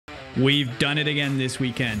We've done it again this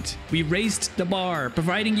weekend. We raised the bar,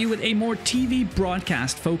 providing you with a more TV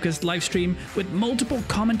broadcast-focused livestream with multiple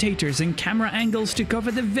commentators and camera angles to cover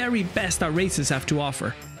the very best our races have to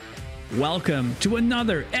offer. Welcome to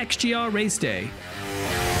another XGR race day.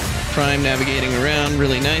 Prime navigating around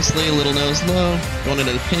really nicely, a little nose low, going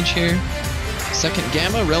into the pinch here. Second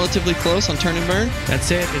Gamma, relatively close on turn and burn. That's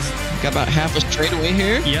it. Got about half a straightaway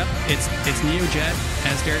here. Yep, it's Neojet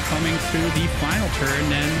as they're coming through the final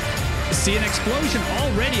turn and see an explosion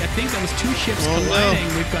already. I think that was two ships colliding.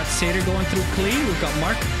 No. We've got Satyr going through clean. We've got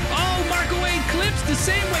Mark. Oh, Marco 8 clips the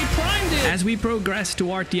same way Prime did. As we progress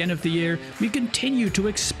toward the end of the year, we continue to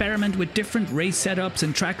experiment with different race setups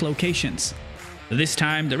and track locations. This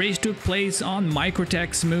time, the race took place on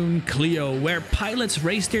Microtech's moon Clio, where pilots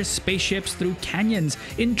raced their spaceships through canyons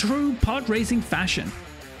in true pod racing fashion.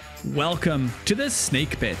 Welcome to the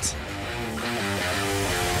Snake Pit.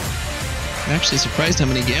 I'm actually surprised how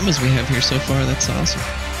many Gammas we have here so far. That's awesome.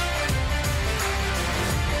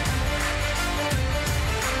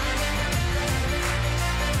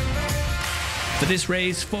 For this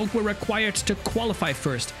race, folk were required to qualify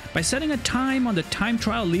first by setting a time on the time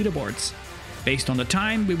trial leaderboards. Based on the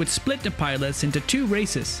time, we would split the pilots into two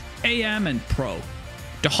races, AM and Pro.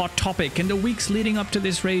 The hot topic in the weeks leading up to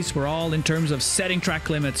this race were all in terms of setting track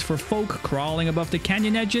limits for folk crawling above the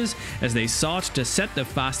canyon edges as they sought to set the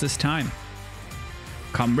fastest time.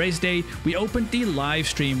 Come race day, we opened the live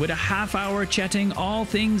stream with a half-hour chatting all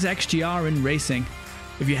things XGR and racing.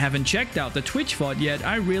 If you haven't checked out the Twitch VOD yet,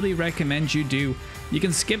 I really recommend you do. You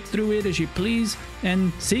can skip through it as you please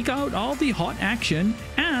and seek out all the hot action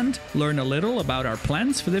and learn a little about our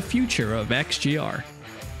plans for the future of XGR.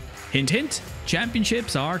 Hint hint,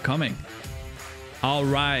 championships are coming.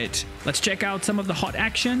 Alright, let's check out some of the hot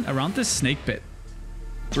action around the Snake Pit.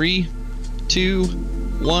 3, 2,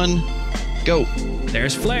 1, go.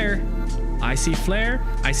 There's Flare. I see Flare,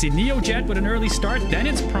 I see Neojet with an early start, then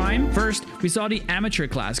it's Prime. First, we saw the amateur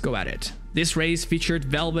class go at it. This race featured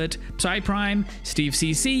Velvet, PsyPrime, Steve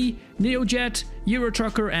CC, Neojet,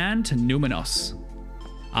 Eurotrucker, and Numenos.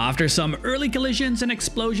 After some early collisions and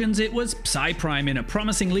explosions, it was PsyPrime in a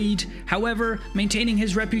promising lead. However, maintaining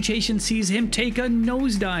his reputation sees him take a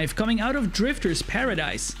nosedive coming out of Drifter's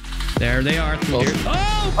Paradise. There they are. And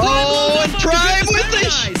Prime with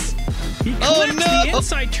this! He clips the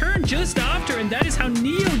inside turn just after, and that is how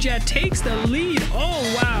Neojet takes the lead.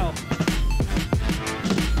 Oh, wow.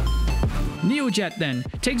 Neojet then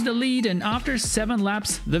takes the lead, and after 7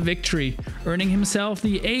 laps, the victory, earning himself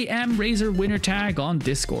the AM Razor winner tag on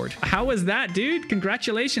Discord. How was that, dude?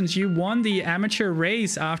 Congratulations, you won the amateur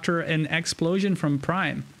race after an explosion from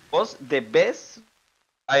Prime. Was the best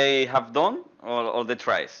I have done all the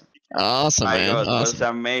tries. Awesome, man. God, awesome. It was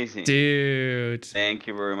amazing. Dude. Thank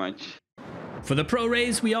you very much. For the pro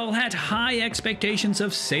race, we all had high expectations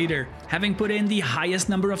of Satyr, having put in the highest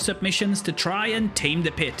number of submissions to try and tame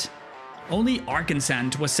the pit. Only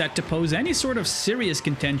Arkensand was set to pose any sort of serious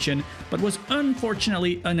contention, but was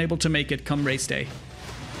unfortunately unable to make it come race day.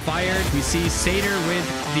 Fired, we see Satyr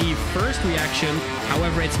with the first reaction,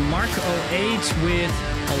 however it's Mark 08 with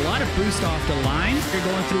a lot of boost off the line. They're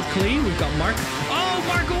going through clean, we've got Mark. Oh,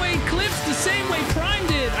 Mark 08 clips the same way Prime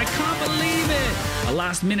did, I can't believe it! A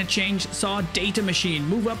last minute change saw Data Machine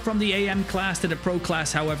move up from the AM class to the Pro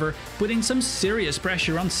class, however, putting some serious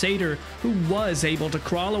pressure on Satyr, who was able to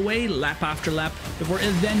crawl away lap after lap before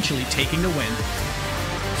eventually taking the win.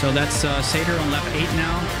 So that's Satyr on lap 8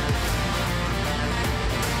 now.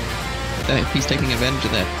 If he's taking advantage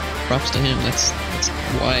of that, props to him. That's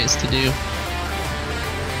wise to do.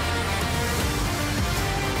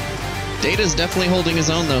 Data's definitely holding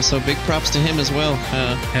his own though, so big props to him as well.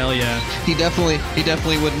 Hell yeah. He definitely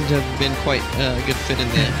wouldn't have been quite a good fit in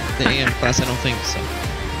the AM class, I don't think so.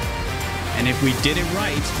 And if we did it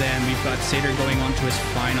right, then we've got Satyr going on to his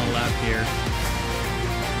final lap here.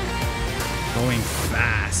 Going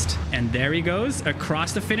fast. And there he goes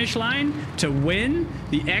across the finish line to win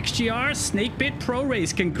the XGR Snake Pit Pro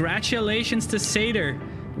Race. Congratulations to Satyr.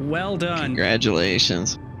 Well done.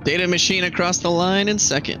 Congratulations. Data Machine across the line in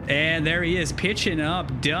second. And there he is, pitching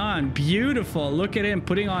up. Done. Beautiful. Look at him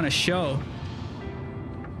putting on a show.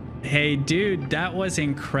 Hey, dude, that was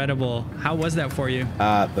incredible. How was that for you?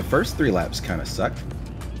 The first 3 laps kind of sucked.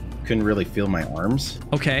 Couldn't really feel my arms.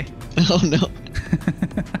 Okay. Oh, no.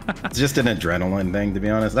 It's just an adrenaline thing, to be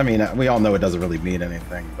honest. I mean, we all know it doesn't really mean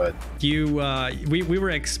anything, but you, we were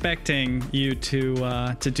expecting you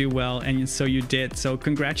to do well, and so you did. So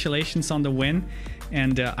congratulations on the win,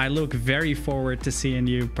 and I look very forward to seeing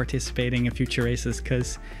you participating in future races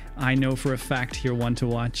because I know for a fact you're one to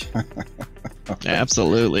watch.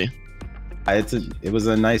 Absolutely. It was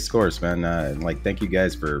a nice course, man. Like, thank you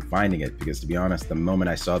guys for finding it, because to be honest, the moment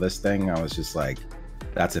I saw this thing, I was just like,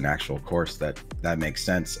 that's an actual course. That makes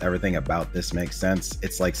sense. Everything about this makes sense.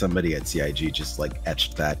 It's like somebody at CIG just like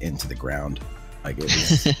etched that into the ground. Like, it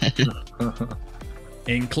was...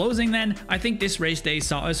 In closing then, I think this race day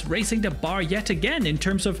saw us raising the bar yet again in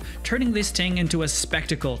terms of turning this thing into a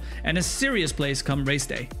spectacle and a serious place come race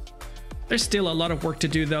day. There's still a lot of work to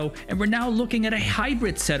do though, and we're now looking at a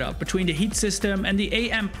hybrid setup between the Heat system and the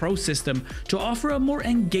AM Pro system to offer a more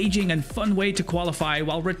engaging and fun way to qualify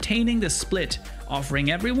while retaining the split, offering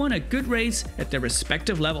everyone a good race at their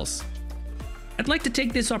respective levels. I'd like to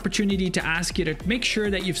take this opportunity to ask you to make sure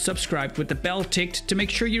that you've subscribed with the bell ticked to make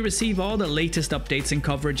sure you receive all the latest updates and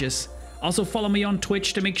coverages. Also follow me on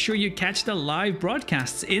Twitch to make sure you catch the live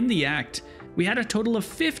broadcasts in the act. We had a total of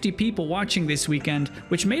 50 people watching this weekend,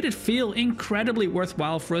 which made it feel incredibly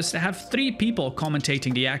worthwhile for us to have 3 people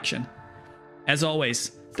commentating the action. As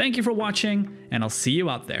always, thank you for watching, and I'll see you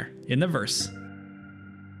out there in the verse.